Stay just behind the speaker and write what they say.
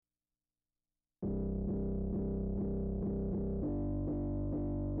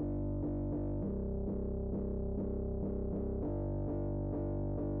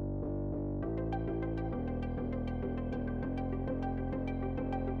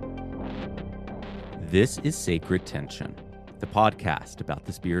This is Sacred Tension, the podcast about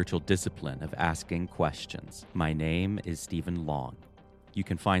the spiritual discipline of asking questions. My name is Stephen Long. You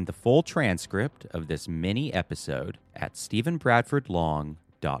can find the full transcript of this mini episode at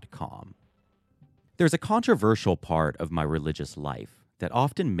stephenbradfordlong.com. There's a controversial part of my religious life that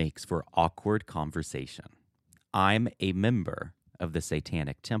often makes for awkward conversation. I'm a member of the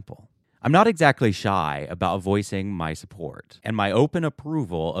Satanic Temple. I'm not exactly shy about voicing my support, and my open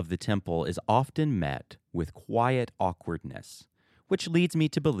approval of the temple is often met with quiet awkwardness, which leads me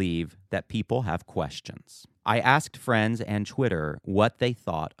to believe that people have questions. I asked friends and Twitter what they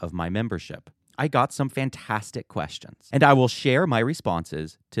thought of my membership. I got some fantastic questions, and I will share my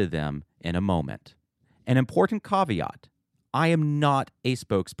responses to them in a moment. An important caveat: I am not a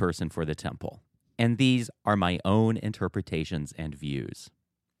spokesperson for the temple, and these are my own interpretations and views.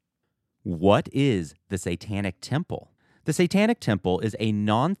 What is the Satanic Temple? The Satanic Temple is a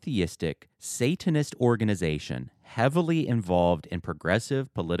non-theistic, Satanist organization heavily involved in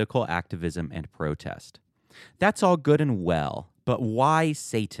progressive political activism and protest. That's all good and well, but why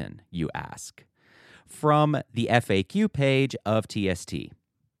Satan, you ask? From the FAQ page of TST,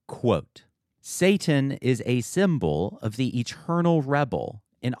 quote, Satan is a symbol of the eternal rebel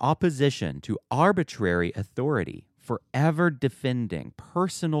in opposition to arbitrary authority, forever defending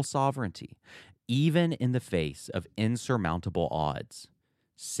personal sovereignty, even in the face of insurmountable odds.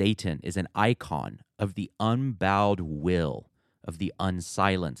 Satan is an icon of the unbowed will of the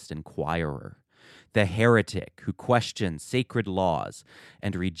unsilenced inquirer, the heretic who questions sacred laws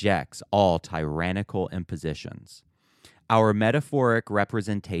and rejects all tyrannical impositions. Our metaphoric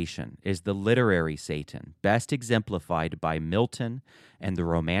representation is the literary Satan, best exemplified by Milton and the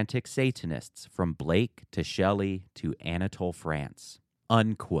Romantic Satanists from Blake to Shelley to Anatole France.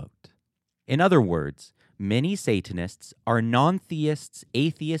 Unquote. In other words, many Satanists are non-theists,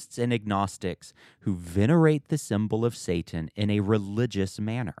 atheists, and agnostics who venerate the symbol of Satan in a religious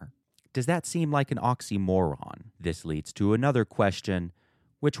manner. Does that seem like an oxymoron? This leads to another question,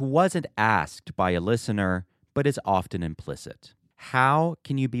 which wasn't asked by a listener, but is often implicit. How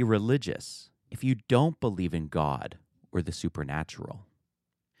can you be religious if you don't believe in God or the supernatural?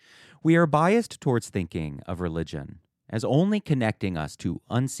 We are biased towards thinking of religion as only connecting us to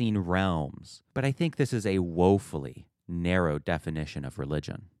unseen realms, but I think this is a woefully narrow definition of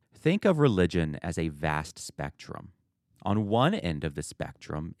religion. Think of religion as a vast spectrum. On one end of the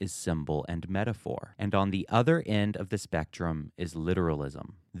spectrum is symbol and metaphor, and on the other end of the spectrum is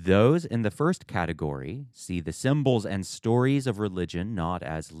literalism. Those in the first category see the symbols and stories of religion not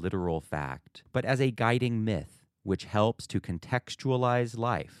as literal fact, but as a guiding myth, which helps to contextualize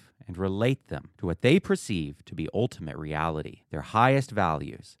life and relate them to what they perceive to be ultimate reality, their highest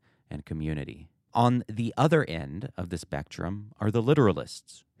values and community. On the other end of the spectrum are the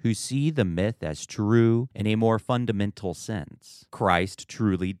literalists, who see the myth as true in a more fundamental sense. Christ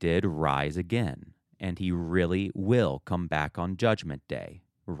truly did rise again, and he really will come back on Judgment Day,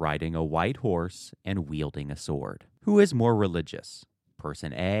 riding a white horse and wielding a sword. Who is more religious,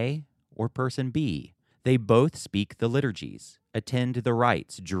 person A or person B? They both speak the liturgies, attend the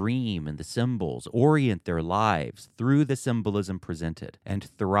rites, dream in the symbols, orient their lives through the symbolism presented, and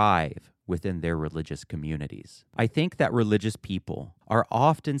thrive within their religious communities. I think that religious people are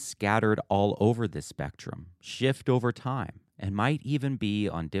often scattered all over this spectrum, shift over time, and might even be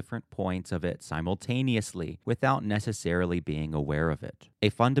on different points of it simultaneously without necessarily being aware of it. A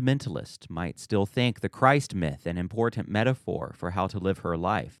fundamentalist might still think the Christ myth an important metaphor for how to live her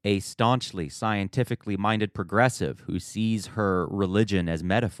life. A staunchly scientifically minded progressive who sees her religion as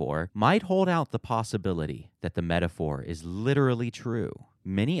metaphor might hold out the possibility that the metaphor is literally true.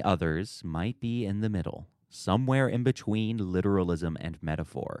 Many others might be in the middle, somewhere in between literalism and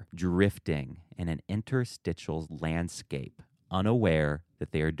metaphor, drifting in an interstitial landscape, unaware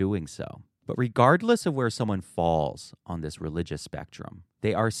that they are doing so. But regardless of where someone falls on this religious spectrum,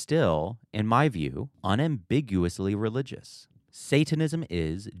 they are still, in my view, unambiguously religious. Satanism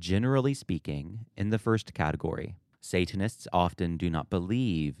is, generally speaking, in the first category. Satanists often do not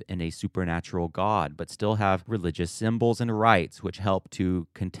believe in a supernatural God, but still have religious symbols and rites which help to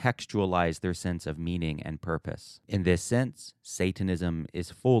contextualize their sense of meaning and purpose. In this sense, Satanism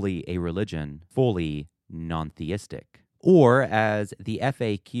is fully a religion, fully non-theistic. Or, as the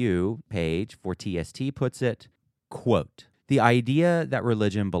FAQ page for TST puts it, quote, the idea that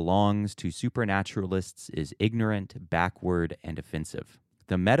religion belongs to supernaturalists is ignorant, backward, and offensive.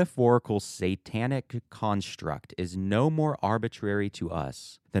 The metaphorical satanic construct is no more arbitrary to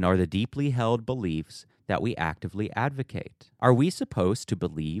us than are the deeply held beliefs that we actively advocate? Are we supposed to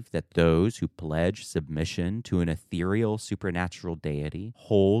believe that those who pledge submission to an ethereal supernatural deity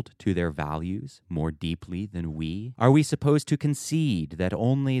hold to their values more deeply than we? Are we supposed to concede that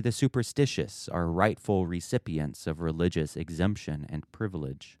only the superstitious are rightful recipients of religious exemption and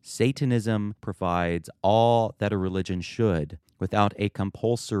privilege? Satanism provides all that a religion should, without a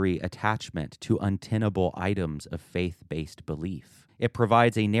compulsory attachment to untenable items of faith-based belief. It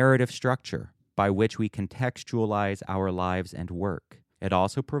provides a narrative structure by which we contextualize our lives and work. It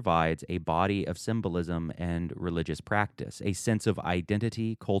also provides a body of symbolism and religious practice, a sense of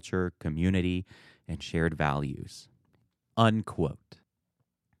identity, culture, community, and shared values. Unquote.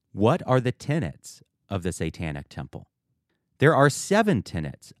 What are the tenets of the Satanic Temple? There are 7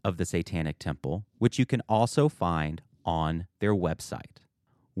 tenets of the Satanic Temple, which you can also find on their website.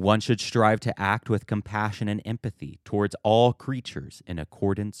 One should strive to act with compassion and empathy towards all creatures in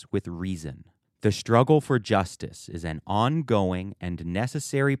accordance with reason. The struggle for justice is an ongoing and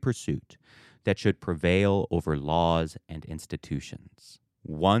necessary pursuit that should prevail over laws and institutions.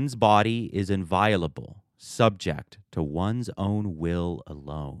 One's body is inviolable, subject to one's own will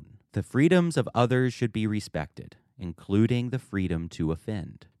alone. The freedoms of others should be respected, including the freedom to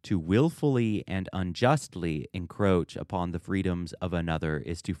offend. To willfully and unjustly encroach upon the freedoms of another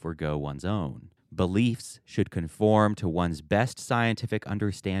is to forgo one's own. Beliefs should conform to one's best scientific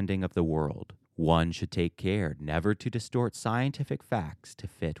understanding of the world. One should take care never to distort scientific facts to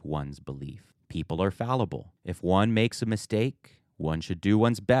fit one's belief. People are fallible. If one makes a mistake, one should do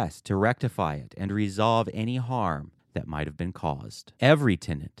one's best to rectify it and resolve any harm that might have been caused. Every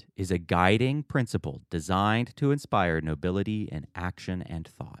tenet is a guiding principle designed to inspire nobility in action and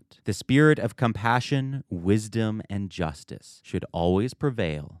thought. The spirit of compassion, wisdom, and justice should always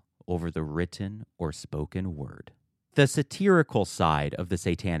prevail over the written or spoken word. The satirical side of the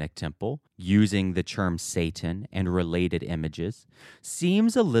Satanic Temple, using the term Satan and related images,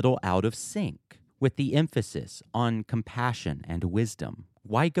 seems a little out of sync with the emphasis on compassion and wisdom.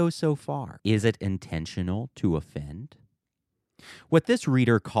 Why go so far? Is it intentional to offend? What this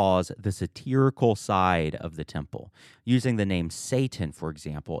reader calls the satirical side of the temple, using the name Satan, for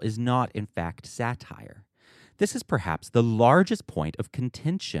example, is not in fact satire. This is perhaps the largest point of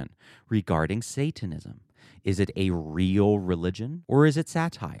contention regarding Satanism. Is it a real religion or is it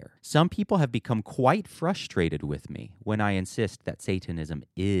satire? Some people have become quite frustrated with me when I insist that Satanism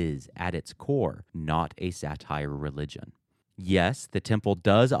is, at its core, not a satire religion. Yes, the temple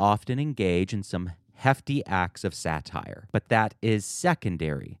does often engage in some hefty acts of satire, but that is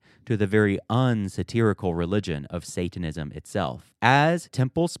secondary to the very unsatirical religion of Satanism itself. As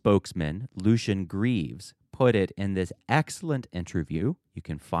temple spokesman Lucian Greaves put it in this excellent interview, you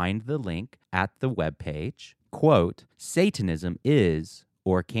can find the link at the webpage, quote, "Satanism is,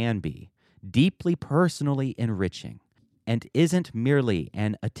 or can be, deeply personally enriching, and isn't merely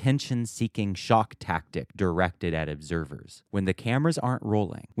an attention-seeking shock tactic directed at observers. When the cameras aren't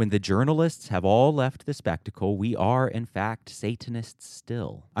rolling, when the journalists have all left the spectacle, we are, in fact, Satanists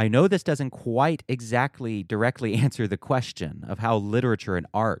still." I know this doesn't quite exactly directly answer the question of how literature and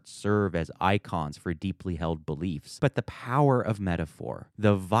art serve as icons for deeply held beliefs, but the power of metaphor,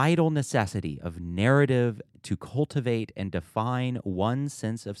 the vital necessity of narrative to cultivate and define one's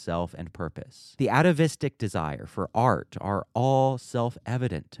sense of self and purpose, the atavistic desire for art are all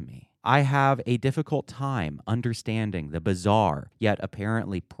self-evident to me. I have a difficult time understanding the bizarre, yet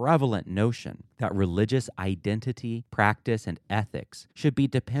apparently prevalent notion that religious identity, practice, and ethics should be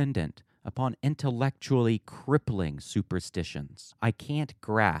dependent upon intellectually crippling superstitions. I can't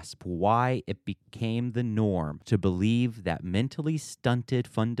grasp why it became the norm to believe that mentally stunted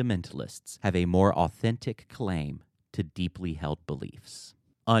fundamentalists have a more authentic claim to deeply held beliefs.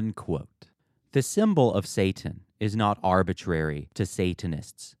 Unquote. The symbol of Satan is not arbitrary to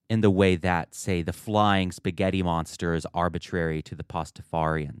Satanists in the way that, say, the flying spaghetti monster is arbitrary to the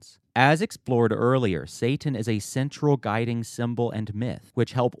Pastafarians. As explored earlier, Satan is a central guiding symbol and myth,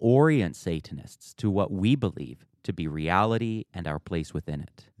 which help orient Satanists to what we believe to be reality and our place within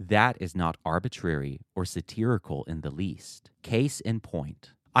it. That is not arbitrary or satirical in the least. Case in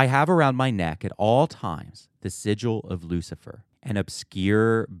point, I have around my neck at all times the sigil of Lucifer, an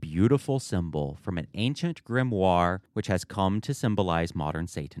obscure, beautiful symbol from an ancient grimoire which has come to symbolize modern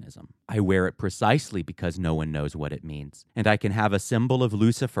Satanism. I wear it precisely because no one knows what it means, and I can have a symbol of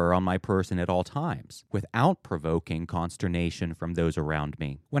Lucifer on my person at all times, without provoking consternation from those around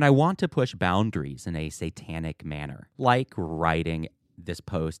me. When I want to push boundaries in a satanic manner, like writing this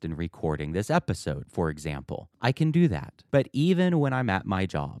post and recording this episode, for example, I can do that. But even when I'm at my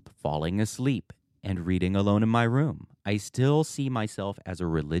job, falling asleep, and reading alone in my room, I still see myself as a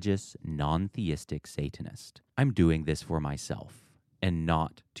religious, non-theistic Satanist. I'm doing this for myself and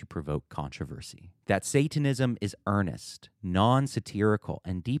not to provoke controversy. That Satanism is earnest, non-satirical,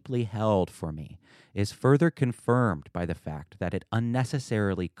 and deeply held for me is further confirmed by the fact that it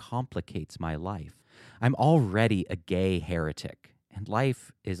unnecessarily complicates my life. I'm already a gay heretic, and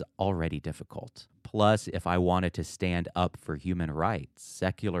life is already difficult. Plus, if I wanted to stand up for human rights,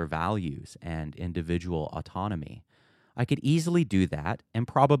 secular values, and individual autonomy, I could easily do that, and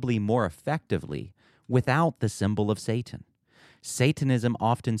probably more effectively, without the symbol of Satan. Satanism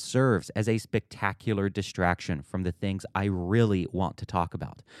often serves as a spectacular distraction from the things I really want to talk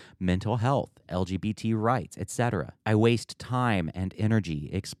about: mental health, LGBT rights, etc. I waste time and energy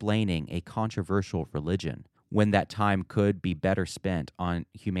explaining a controversial religion when that time could be better spent on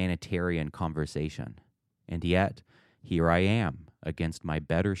humanitarian conversation. And yet, here I am, against my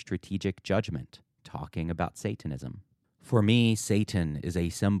better strategic judgment, talking about Satanism. For me, Satan is a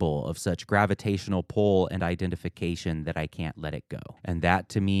symbol of such gravitational pull and identification that I can't let it go. And that,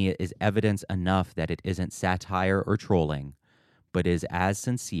 to me, is evidence enough that it isn't satire or trolling, but is as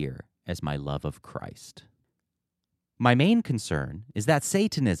sincere as my love of Christ. My main concern is that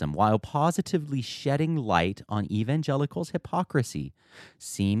Satanism, while positively shedding light on evangelicals' hypocrisy,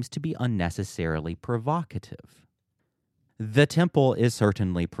 seems to be unnecessarily provocative. The temple is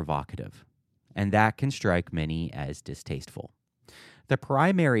certainly provocative, and that can strike many as distasteful. The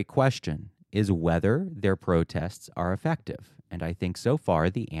primary question is whether their protests are effective, and I think so far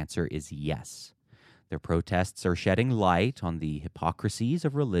the answer is yes. Their protests are shedding light on the hypocrisies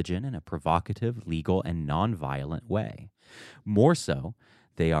of religion in a provocative, legal, and nonviolent way. More so,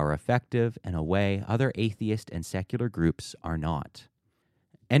 they are effective in a way other atheist and secular groups are not.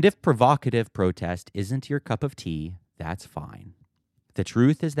 And if provocative protest isn't your cup of tea, that's fine. The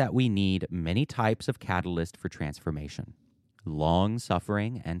truth is that we need many types of catalyst for transformation.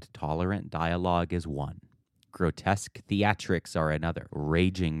 Long-suffering and tolerant dialogue is one. Grotesque theatrics are another.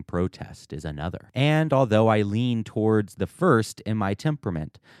 Raging protest is another. And although I lean towards the first in my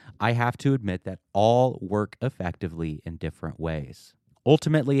temperament, I have to admit that all work effectively in different ways.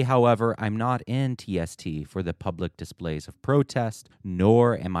 Ultimately, however, I'm not in TST for the public displays of protest,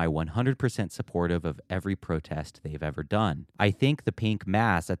 nor am I 100% supportive of every protest they've ever done. I think the pink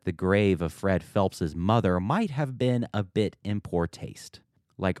mass at the grave of Fred Phelps's mother might have been a bit in poor taste.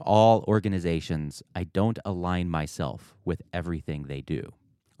 Like all organizations, I don't align myself with everything they do.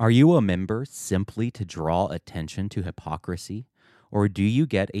 Are you a member simply to draw attention to hypocrisy, or do you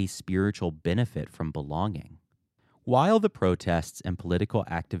get a spiritual benefit from belonging? While the protests and political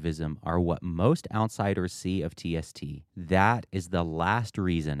activism are what most outsiders see of TST, that is the last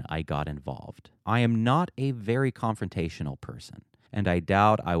reason I got involved. I am not a very confrontational person, and I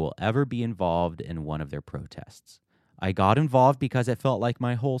doubt I will ever be involved in one of their protests. I got involved because it felt like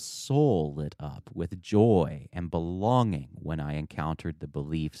my whole soul lit up with joy and belonging when I encountered the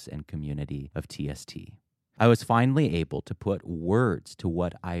beliefs and community of TST. I was finally able to put words to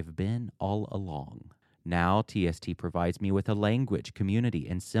what I've been all along. Now TST provides me with a language, community,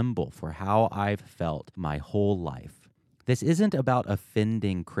 and symbol for how I've felt my whole life. This isn't about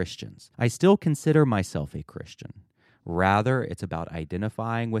offending Christians. I still consider myself a Christian. Rather, it's about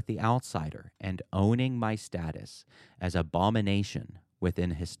identifying with the outsider and owning my status as abomination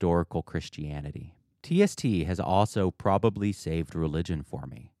within historical Christianity. TST has also probably saved religion for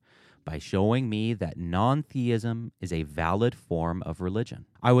me by showing me that non-theism is a valid form of religion.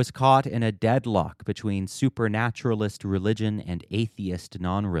 I was caught in a deadlock between supernaturalist religion and atheist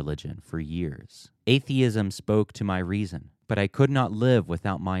non-religion for years. Atheism spoke to my reason, but I could not live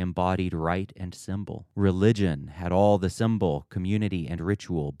without my embodied rite and symbol. Religion had all the symbol, community, and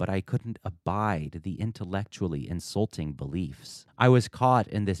ritual, but I couldn't abide the intellectually insulting beliefs. I was caught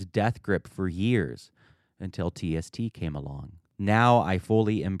in this death grip for years until TST came along. Now I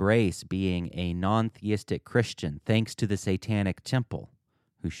fully embrace being a non-theistic Christian thanks to the Satanic Temple,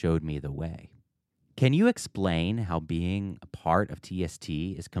 who showed me the way. Can you explain how being a part of TST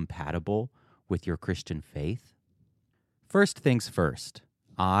is compatible with your Christian faith? First things first,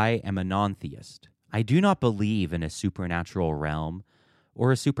 I am a non-theist. I do not believe in a supernatural realm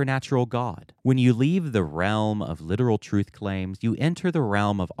or a supernatural God. When you leave the realm of literal truth claims, you enter the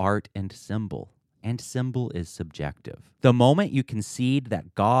realm of art and symbol. and symbol is subjective. The moment you concede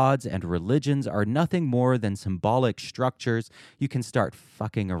that gods and religions are nothing more than symbolic structures, you can start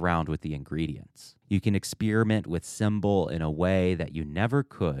fucking around with the ingredients. You can experiment with symbol in a way that you never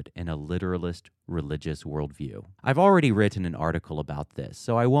could in a literalist religious worldview. I've already written an article about this,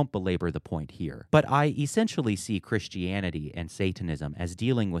 so I won't belabor the point here. But I essentially see Christianity and Satanism as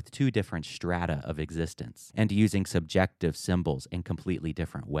dealing with two different strata of existence and using subjective symbols in completely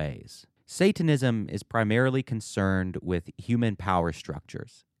different ways. Satanism is primarily concerned with human power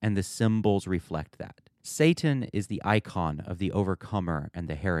structures, and the symbols reflect that. Satan is the icon of the overcomer and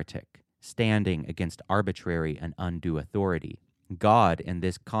the heretic, standing against arbitrary and undue authority. God, in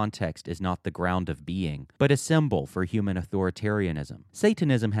this context, is not the ground of being, but a symbol for human authoritarianism.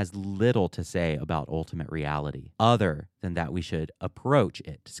 Satanism has little to say about ultimate reality, other than that we should approach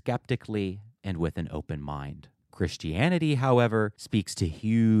it skeptically and with an open mind. Christianity, however, speaks to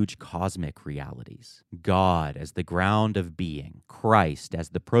huge cosmic realities. God as the ground of being, Christ as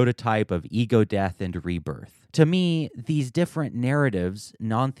the prototype of ego death and rebirth. To me, these different narratives,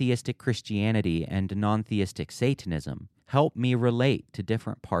 non-theistic Christianity and non-theistic Satanism, help me relate to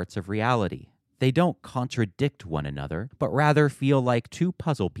different parts of reality. They don't contradict one another, but rather feel like two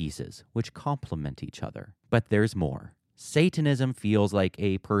puzzle pieces which complement each other. But there's more. Satanism feels like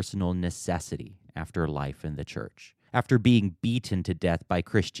a personal necessity after life in the church. After being beaten to death by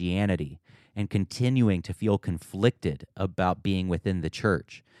Christianity and continuing to feel conflicted about being within the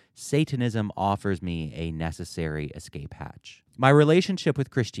church, Satanism offers me a necessary escape hatch. My relationship with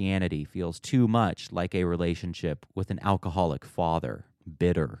Christianity feels too much like a relationship with an alcoholic father,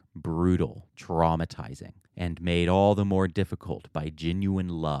 bitter, brutal, traumatizing, and made all the more difficult by genuine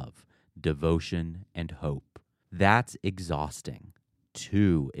love, devotion, and hope. That's exhausting.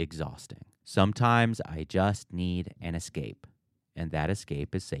 Too exhausting. Sometimes I just need an escape, and that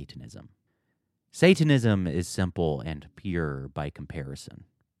escape is Satanism. Satanism is simple and pure by comparison.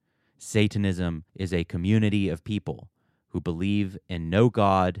 Satanism is a community of people who believe in no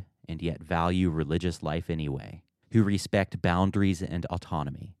God and yet value religious life anyway, who respect boundaries and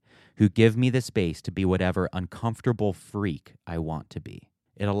autonomy, who give me the space to be whatever uncomfortable freak I want to be.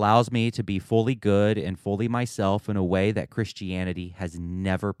 It allows me to be fully good and fully myself in a way that Christianity has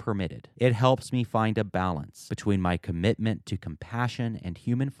never permitted. It helps me find a balance between my commitment to compassion and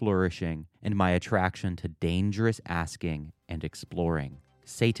human flourishing and my attraction to dangerous asking and exploring.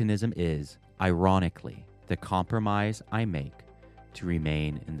 Satanism is, ironically, the compromise I make to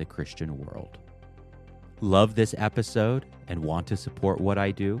remain in the Christian world. Love this episode and want to support what I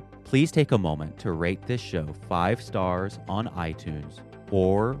do? Please take a moment to rate this show 5 stars on iTunes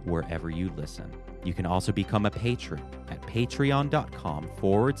or wherever you listen. You can also become a patron at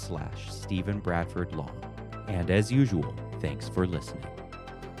patreon.com/Stephen Bradford Long. And as usual, thanks for listening.